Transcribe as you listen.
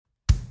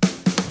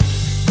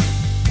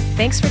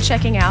Thanks for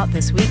checking out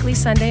this weekly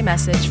Sunday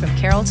message from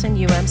Carrollton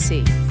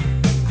UMC.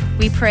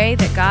 We pray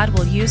that God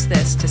will use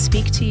this to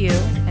speak to you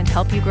and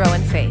help you grow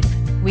in faith.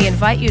 We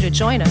invite you to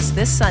join us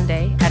this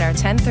Sunday at our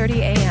 10:30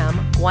 a.m.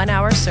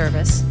 1-hour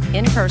service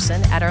in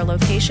person at our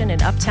location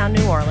in Uptown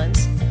New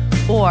Orleans,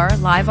 or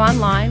live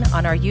online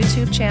on our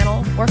YouTube channel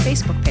or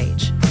Facebook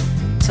page.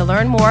 To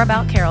learn more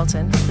about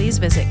Carrollton, please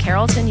visit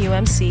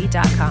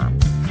carrolltonumc.com.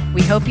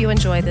 We hope you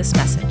enjoy this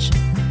message.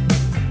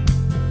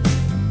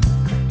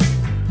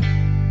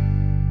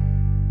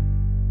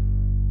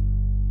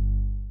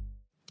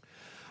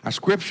 Our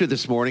scripture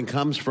this morning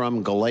comes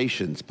from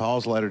Galatians,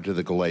 Paul's letter to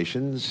the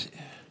Galatians.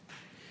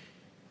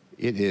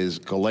 It is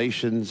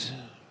Galatians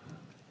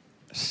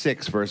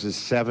 6, verses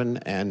 7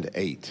 and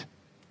 8.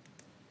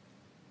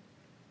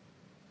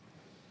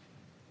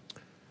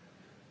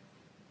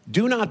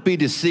 Do not be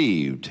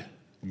deceived.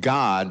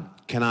 God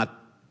cannot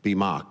be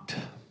mocked.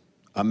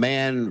 A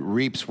man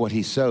reaps what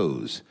he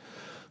sows.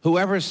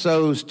 Whoever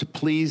sows to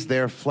please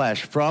their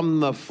flesh, from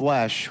the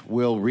flesh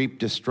will reap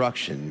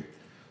destruction.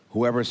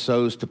 Whoever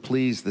sows to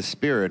please the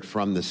Spirit,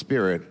 from the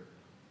Spirit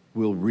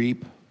will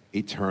reap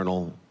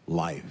eternal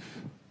life.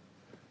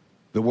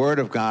 The word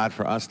of God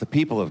for us, the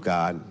people of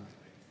God.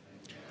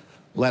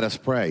 Let us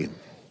pray.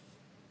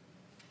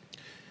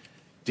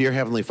 Dear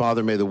Heavenly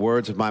Father, may the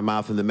words of my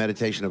mouth and the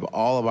meditation of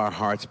all of our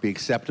hearts be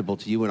acceptable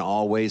to you in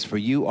all ways, for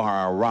you are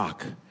our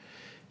rock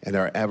and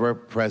our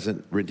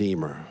ever-present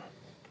Redeemer.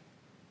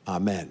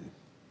 Amen.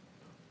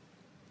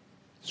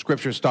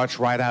 Scripture starts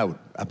right out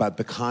about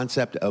the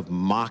concept of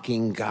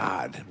mocking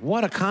God.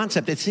 What a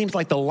concept. It seems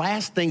like the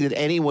last thing that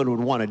anyone would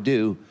want to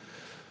do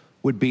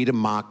would be to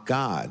mock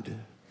God.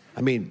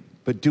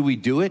 But do we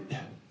do it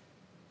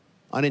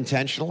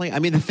unintentionally?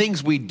 The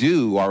things we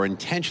do are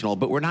intentional,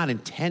 but we're not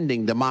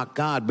intending to mock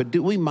God. But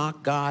do we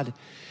mock God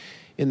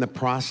in the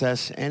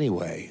process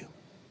anyway?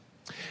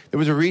 There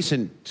was a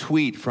recent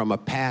tweet from a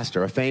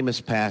pastor, a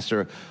famous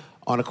pastor,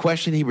 on a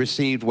question he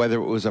received whether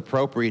it was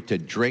appropriate to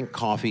drink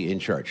coffee in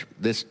church.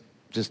 Just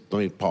let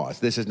me pause.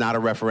 This is not a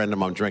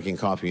referendum on drinking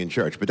coffee in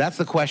church, but that's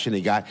the question he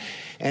got.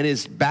 And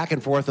his back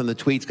and forth on the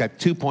tweets got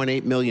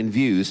 2.8 million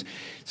views.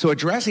 So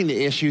addressing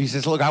the issue, he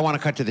says, look, I want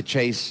to cut to the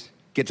chase,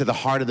 get to the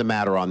heart of the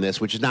matter on this,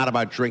 which is not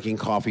about drinking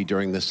coffee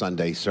during the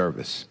Sunday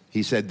service.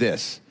 He said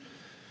this: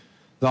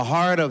 the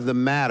heart of the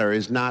matter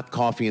is not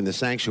coffee in the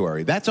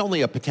sanctuary. That's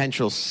only a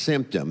potential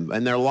symptom,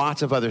 and there are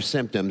lots of other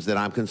symptoms that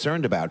I'm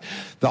concerned about.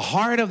 The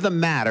heart of the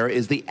matter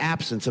is the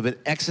absence of an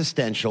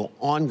existential,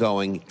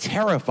 ongoing,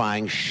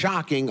 terrifying,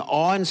 shocking,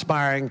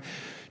 awe-inspiring,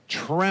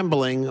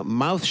 trembling,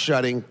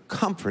 mouth-shutting,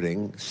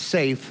 comforting,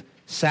 safe,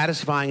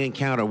 satisfying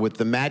encounter with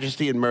the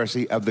majesty and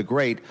mercy of the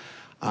great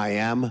I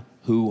am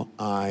who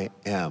I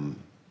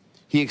am.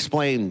 He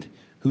explained,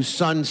 whose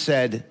son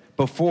said,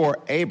 before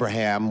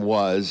Abraham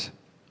was,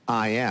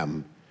 I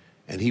am,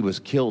 and he was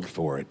killed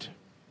for it.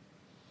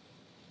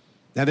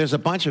 Now, there's a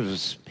bunch of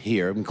us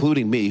here,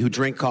 including me, who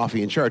drink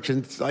coffee in church,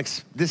 and it's like,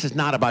 this is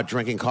not about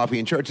drinking coffee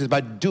in church. It's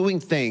about doing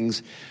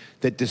things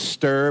that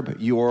disturb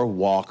your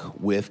walk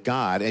with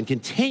God and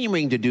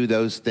continuing to do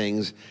those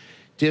things,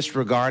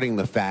 disregarding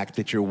the fact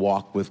that your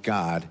walk with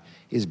God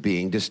is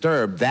being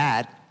disturbed.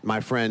 That, my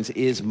friends,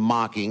 is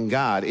mocking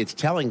God. It's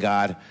telling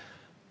God,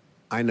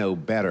 I know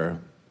better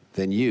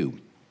than you.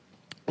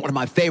 One of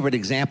my favorite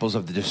examples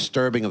of the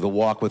disturbing of the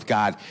walk with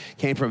God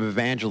came from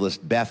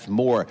evangelist Beth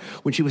Moore.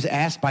 When she was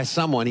asked by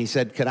someone, he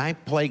said, could I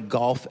play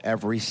golf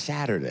every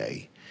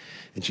Saturday?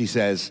 And she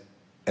says,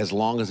 as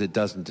long as it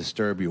doesn't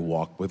disturb your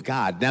walk with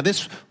God. Now,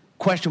 this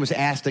question was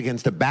asked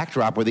against a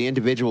backdrop where the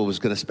individual was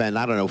going to spend,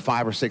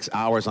 5 or 6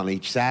 hours on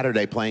each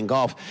Saturday playing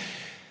golf.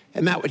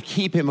 And that would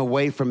keep him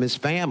away from his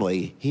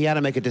family. He had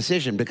to make a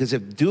decision, because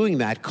if doing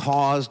that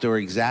caused or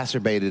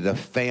exacerbated a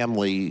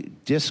family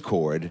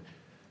discord,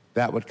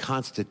 that would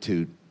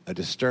constitute a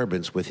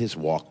disturbance with his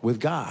walk with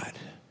God.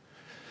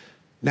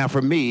 Now,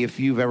 for me, if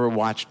you've ever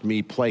watched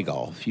me play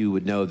golf, you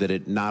would know that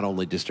it not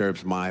only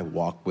disturbs my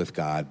walk with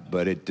God,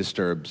 but it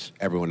disturbs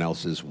everyone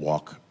else's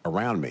walk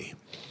around me.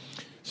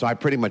 So I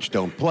pretty much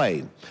don't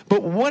play.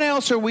 But what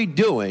else are we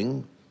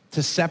doing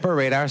to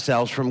separate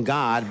ourselves from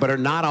God, but are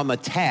not on the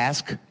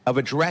task of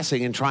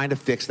addressing and trying to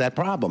fix that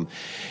problem?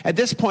 At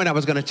this point, I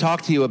was going to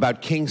talk to you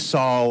about King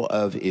Saul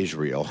of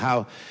Israel,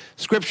 how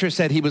Scripture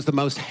said he was the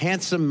most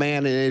handsome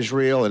man in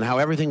Israel and how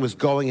everything was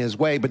going his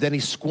way, but then he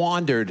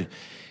squandered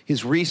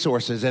his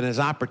resources and his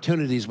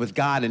opportunities with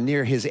God, and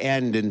near his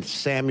end in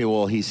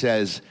Samuel, he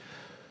says,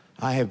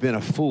 I have been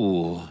a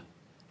fool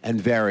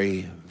and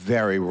very,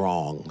 very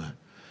wrong.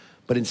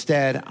 But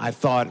instead, I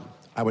thought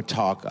I would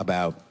talk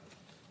about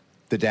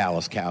the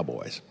Dallas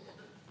Cowboys.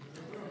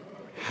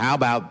 How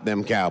about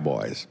them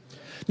Cowboys?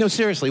 No,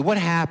 seriously, what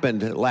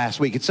happened last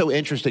week? It's so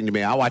interesting to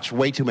me. I watch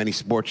way too many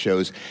sports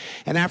shows,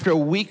 and after a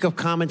week of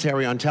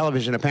commentary on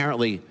television,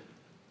 apparently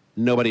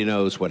nobody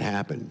knows what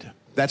happened.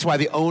 That's why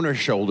the owner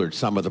shouldered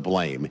some of the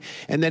blame.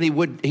 And then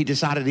he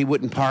decided he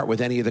wouldn't part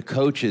with any of the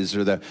coaches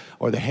or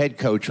the head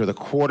coach or the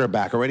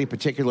quarterback or any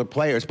particular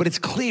players. But it's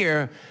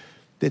clear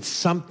that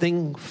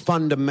something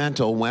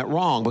fundamental went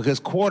wrong because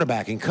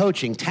quarterbacking,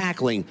 coaching,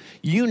 tackling,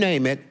 you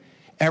name it,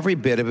 every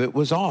bit of it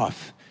was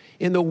off.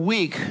 In the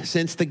week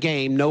since the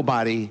game,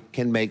 nobody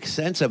can make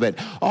sense of it.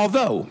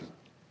 Although,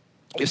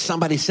 if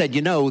somebody said,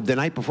 the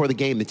night before the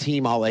game, the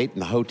team all ate in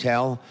the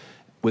hotel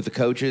with the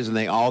coaches and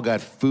they all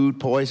got food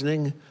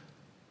poisoning,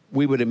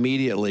 we would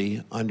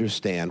immediately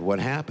understand what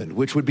happened,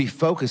 which would be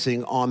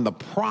focusing on the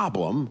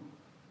problem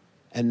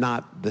and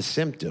not the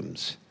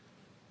symptoms.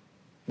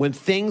 When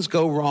things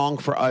go wrong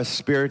for us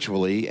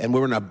spiritually and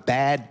we're in a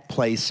bad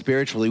place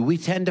spiritually, we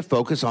tend to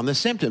focus on the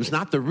symptoms,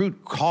 not the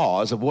root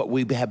cause of what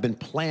we have been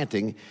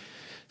planting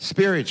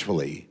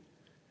spiritually.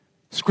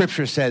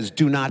 Scripture says,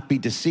 do not be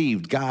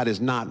deceived. God is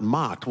not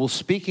mocked. Well,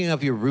 speaking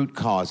of your root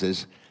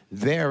causes,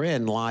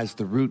 therein lies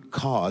the root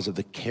cause of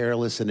the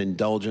careless and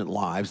indulgent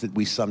lives that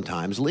we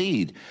sometimes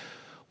lead,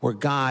 where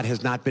God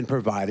has not been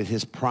provided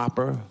his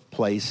proper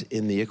place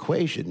in the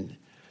equation.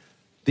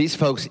 These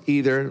folks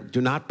either do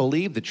not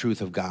believe the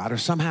truth of God or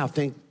somehow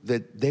think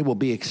that they will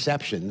be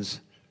exceptions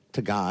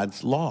to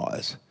God's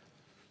laws.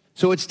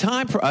 So it's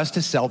time for us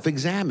to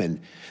self-examine.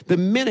 The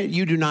minute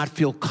you do not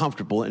feel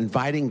comfortable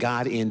inviting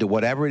God into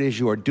whatever it is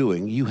you are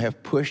doing, you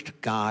have pushed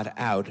God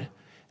out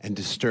and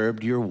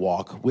disturbed your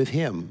walk with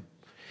him.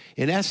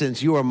 In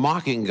essence, you are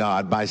mocking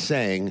God by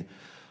saying,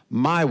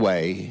 my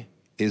way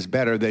is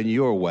better than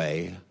your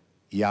way,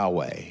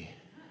 Yahweh.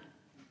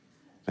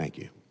 Thank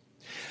you.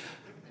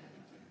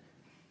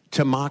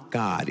 To mock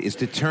God is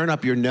to turn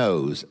up your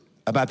nose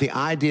about the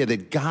idea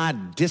that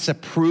God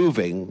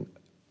disapproving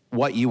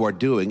what you are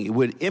doing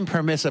would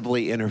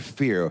impermissibly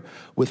interfere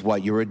with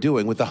what you are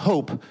doing, with the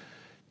hope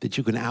that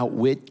you can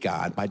outwit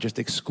God by just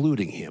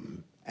excluding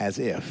him, as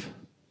if.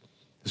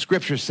 The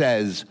scripture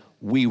says,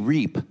 we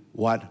reap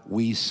what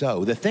we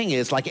sow. The thing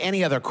is, like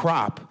any other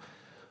crop,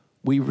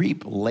 we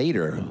reap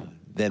later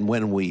than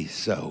when we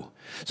sow.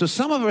 So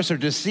some of us are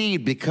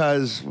deceived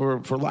because,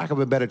 for lack of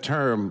a better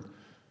term,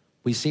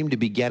 we seem to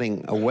be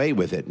getting away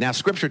with it. Now,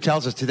 Scripture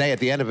tells us today at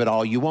the end of it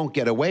all, you won't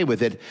get away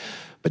with it.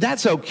 But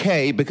that's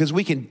okay because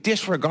we can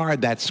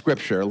disregard that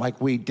Scripture like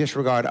we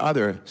disregard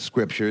other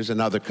Scriptures and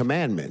other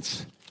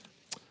commandments.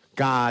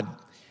 God,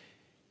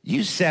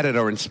 you said it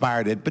or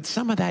inspired it, but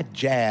some of that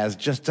jazz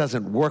just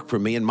doesn't work for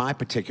me in my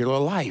particular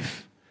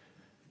life.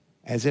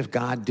 As if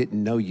God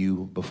didn't know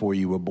you before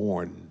you were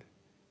born,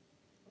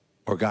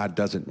 or God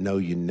doesn't know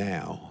you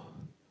now.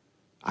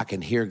 I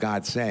can hear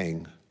God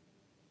saying,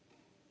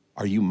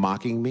 are you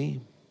mocking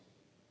me?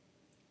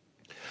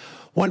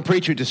 One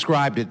preacher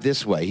described it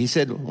this way. He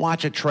said,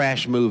 watch a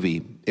trash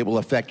movie. It will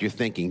affect your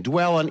thinking.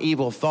 Dwell on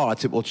evil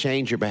thoughts. It will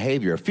change your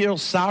behavior. Feel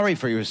sorry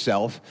for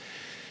yourself,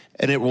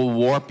 and it will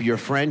warp your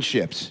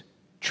friendships.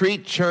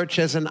 Treat church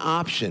as an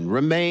option.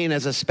 Remain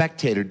as a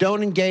spectator.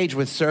 Don't engage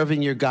with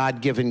serving your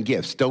God-given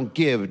gifts. Don't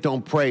give,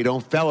 don't pray,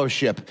 don't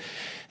fellowship,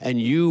 and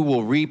you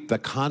will reap the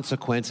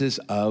consequences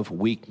of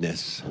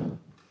weakness.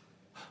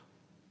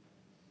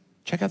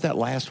 Check out that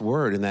last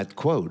word in that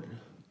quote.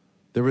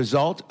 The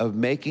result of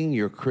making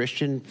your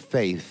Christian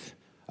faith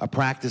a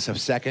practice of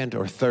second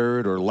or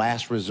third or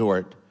last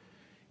resort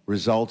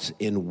results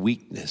in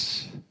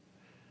weakness.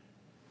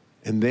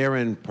 And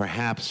therein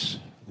perhaps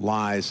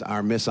lies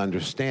our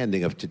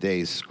misunderstanding of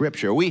today's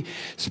scripture. We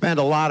spend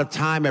a lot of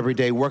time every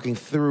day working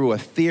through a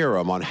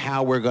theorem on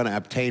how we're going to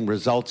obtain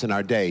results in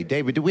our day.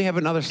 David, do we have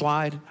another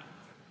slide?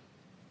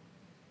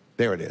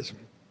 There it is.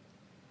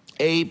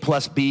 A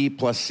plus B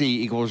plus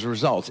C equals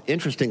results.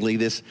 Interestingly,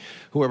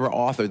 whoever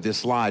authored this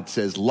slide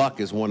says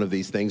luck is one of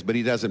these things, but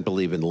he doesn't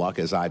believe in luck,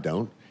 as I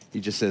don't. He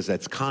just says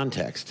that's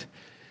context.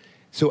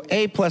 So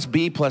A plus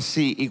B plus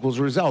C equals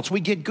results. We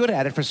get good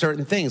at it for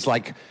certain things,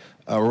 like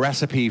a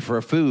recipe for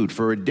a food,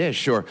 for a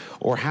dish, or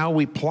how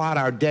we plot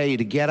our day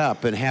to get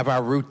up and have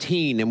our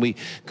routine, and we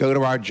go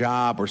to our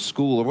job or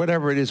school or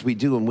whatever it is we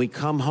do, and we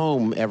come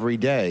home every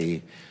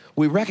day.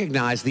 We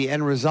recognize the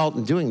end result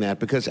in doing that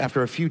because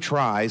after a few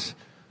tries,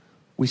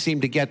 we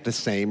seem to get the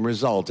same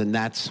result, and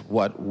that's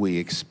what we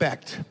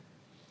expect.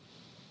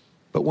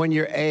 But when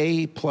your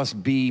A plus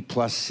B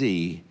plus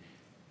C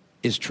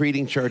is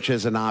treating church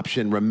as an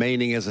option,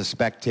 remaining as a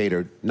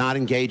spectator, not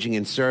engaging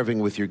in serving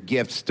with your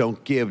gifts,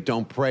 don't give,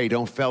 don't pray,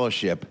 don't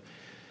fellowship,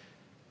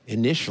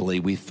 initially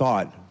we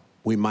thought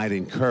we might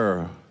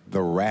incur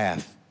the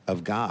wrath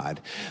of God.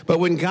 But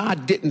when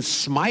God didn't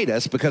smite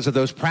us because of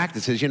those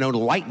practices,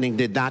 lightning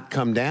did not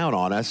come down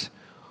on us,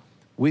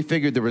 we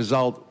figured the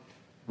result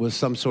was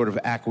some sort of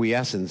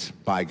acquiescence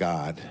by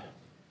God.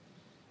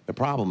 The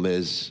problem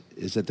is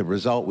that the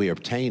result we are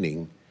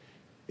obtaining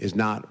is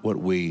not what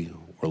we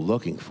were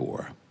looking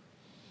for.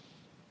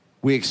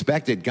 We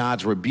expected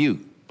God's rebuke,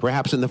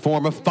 perhaps in the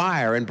form of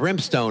fire and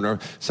brimstone or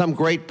some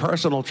great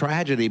personal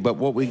tragedy, but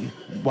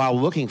while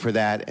looking for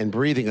that and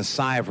breathing a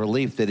sigh of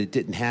relief that it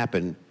didn't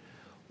happen,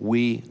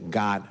 we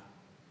got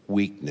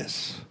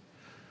weakness.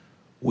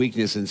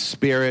 Weakness in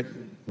spirit,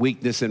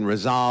 weakness in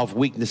resolve,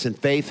 weakness in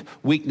faith,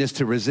 weakness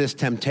to resist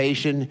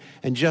temptation,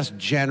 and just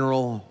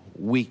general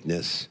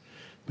weakness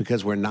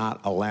because we're not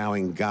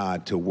allowing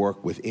God to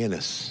work within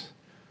us.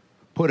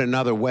 Put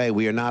another way,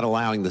 we are not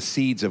allowing the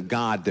seeds of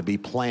God to be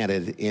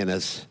planted in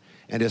us.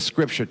 And as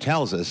Scripture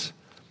tells us,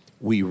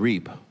 we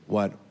reap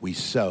what we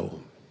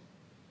sow.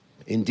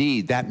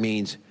 Indeed, that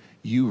means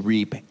you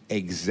reap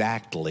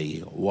exactly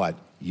what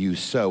you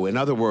sow. In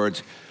other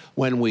words,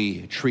 when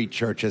we treat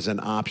church as an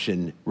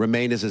option,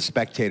 remain as a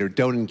spectator,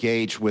 don't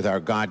engage with our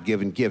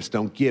God-given gifts,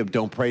 don't give,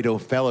 don't pray to a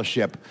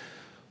fellowship,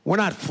 we're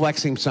not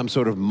flexing some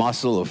sort of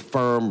muscle of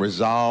firm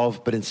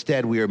resolve, but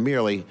instead we are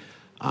merely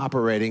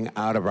operating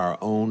out of our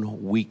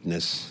own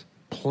weakness,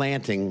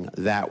 planting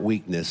that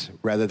weakness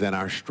rather than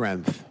our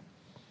strength.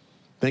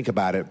 Think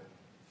about it.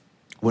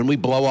 When we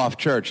blow off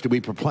church, do we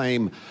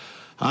proclaim,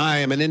 I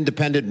am an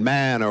independent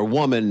man or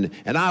woman,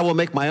 and I will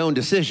make my own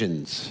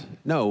decisions?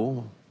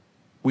 No.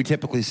 We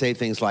typically say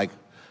things like,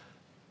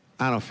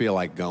 I don't feel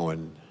like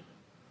going,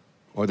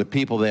 or the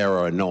people there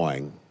are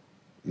annoying,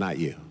 not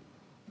you.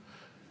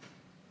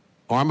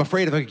 Or I'm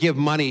afraid if I give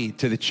money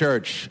to the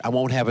church, I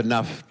won't have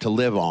enough to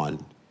live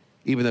on,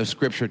 even though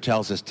Scripture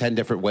tells us 10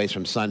 different ways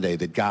from Sunday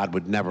that God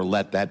would never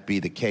let that be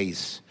the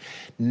case.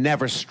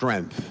 Never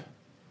strength,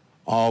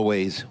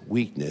 always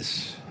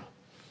weakness.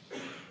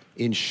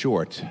 In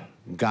short,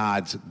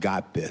 God's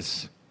got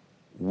this.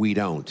 We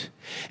don't.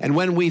 And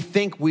when we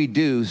think we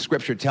do,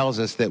 Scripture tells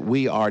us that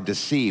we are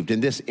deceived. In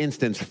this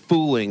instance,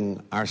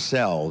 fooling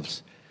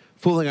ourselves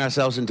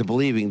into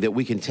believing that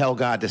we can tell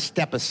God to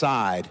step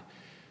aside.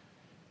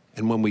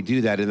 And when we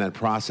do that in that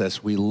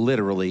process, we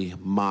literally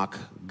mock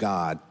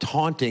God,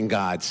 taunting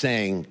God,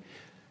 saying,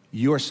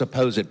 your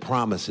supposed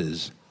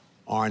promises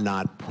are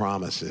not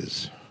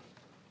promises.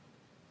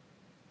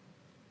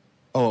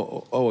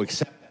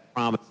 Except that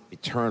promise of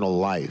eternal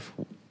life.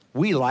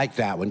 We like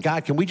that one.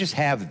 God, can we just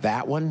have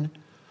that one?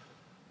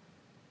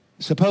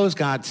 Suppose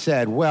God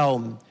said,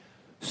 well,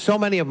 so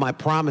many of my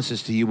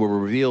promises to you were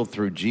revealed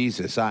through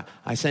Jesus.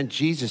 I sent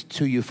Jesus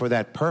to you for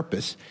that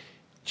purpose.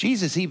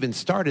 Jesus even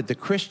started the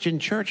Christian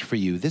church for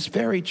you, this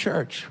very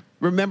church.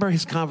 Remember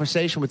his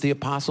conversation with the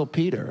Apostle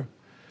Peter.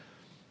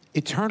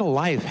 Eternal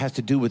life has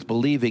to do with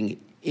believing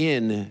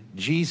in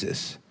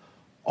Jesus,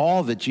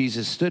 all that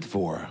Jesus stood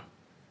for,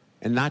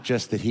 and not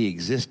just that he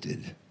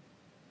existed.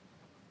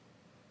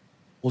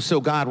 Well, so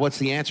God, what's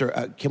the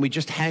answer? Can we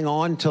just hang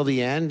on till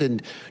the end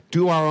and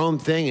do our own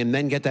thing and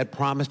then get that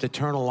promised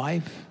eternal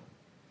life?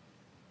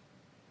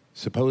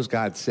 Suppose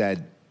God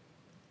said,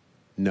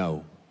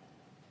 no.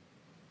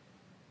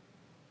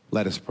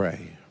 Let us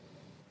pray.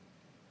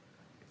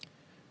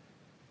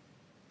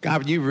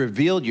 God, you've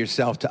revealed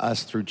yourself to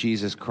us through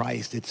Jesus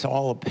Christ. It's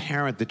all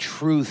apparent, the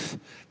truth,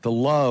 the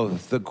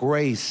love, the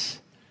grace.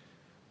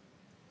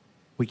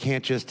 We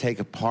can't just take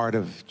a part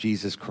of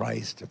Jesus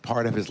Christ, a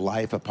part of his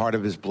life, a part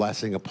of his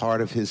blessing, a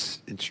part of his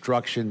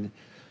instruction.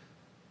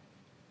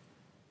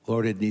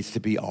 Lord, it needs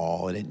to be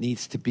all, and it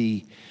needs to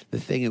be the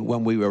thing that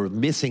when we were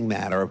missing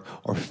that or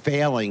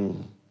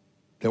failing,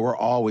 that we're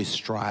always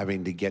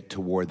striving to get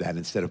toward that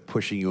instead of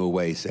pushing you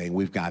away, saying,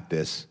 we've got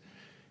this,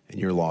 and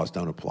your laws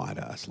don't apply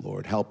to us,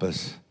 Lord. Help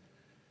us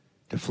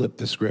to flip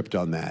the script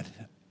on that,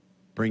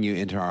 bring you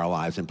into our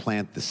lives, and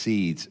plant the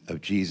seeds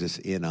of Jesus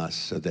in us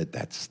so that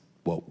that's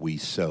what we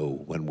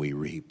sow when we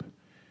reap.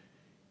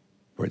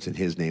 For it's in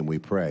his name we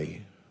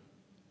pray.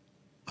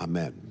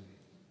 Amen.